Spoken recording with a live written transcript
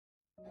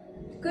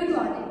Good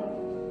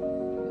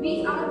morning.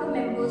 We are the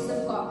members of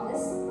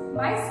Cognos,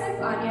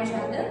 myself Arya,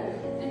 Jadhav,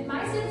 and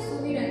myself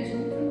Suvi,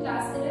 Ranjan from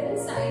Class 11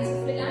 Science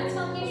of Reliance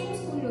Foundation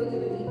School,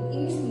 Lodhivali,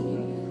 English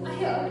Medium, are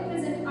here to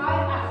present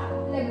our app,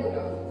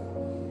 Labora.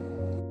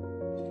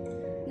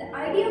 The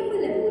idea for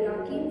Labora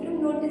came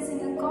from noticing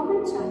a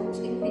common challenge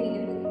in many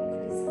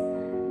laboratories.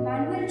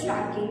 Manual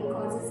tracking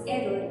causes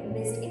error,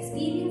 missed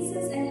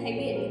experiences, and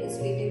heavy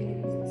administrative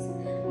duties,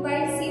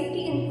 while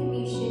safety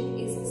information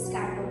is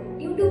scattered,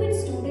 due to which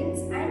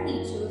students and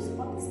teachers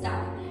or the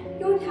staff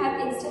don't have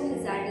instant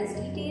hazardous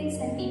details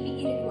and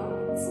PPE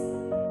requirements.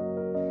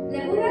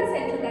 Labora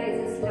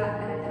centralizes lab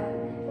data,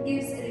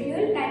 gives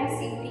real-time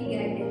safety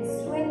guidance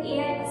through an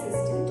AI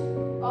assistant,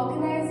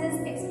 organizes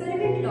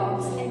experiment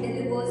logs, and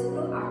delivers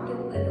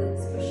proactive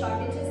alerts for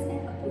shortages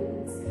and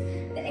approvals.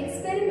 The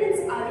experiments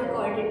are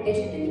recorded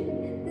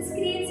digitally. This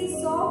creates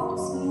a soft,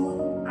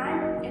 smooth,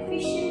 and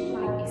efficient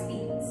lab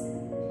experience.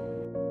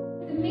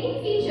 The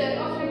main feature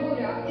of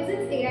Labora is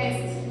its AI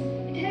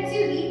assistant. It helps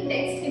you read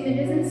text,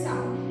 images, and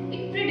sound.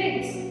 It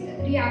predicts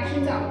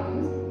reactions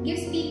outcomes,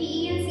 gives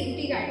PPE and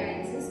safety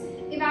guidelines,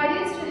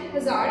 evaluates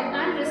hazard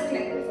and risk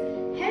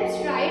levels,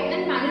 helps write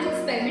and manage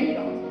experiment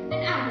logs,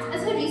 and acts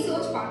as a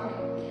research partner.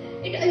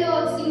 It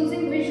alerts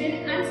using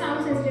vision and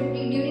sound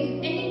sensitivity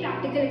during any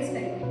practical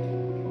experiment.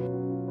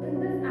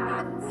 This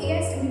app has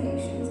AI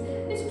simulations,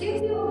 which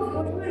gives you a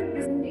virtual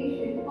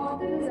representation of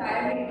the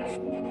desired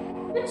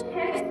reaction, which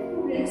helps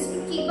students to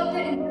keep up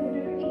their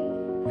intelligibility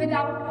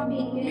without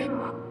being in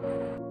harm.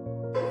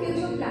 For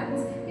future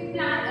plans, we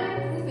plan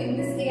on improving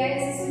this AI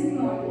assistant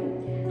model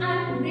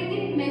and bring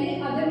in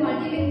many other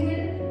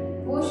multilingual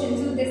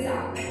versions of this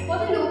app for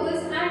the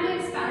locals and to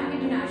expand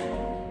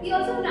internationally. We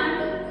also plan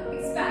to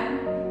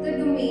expand the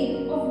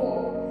domain of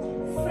work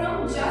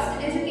from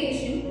just education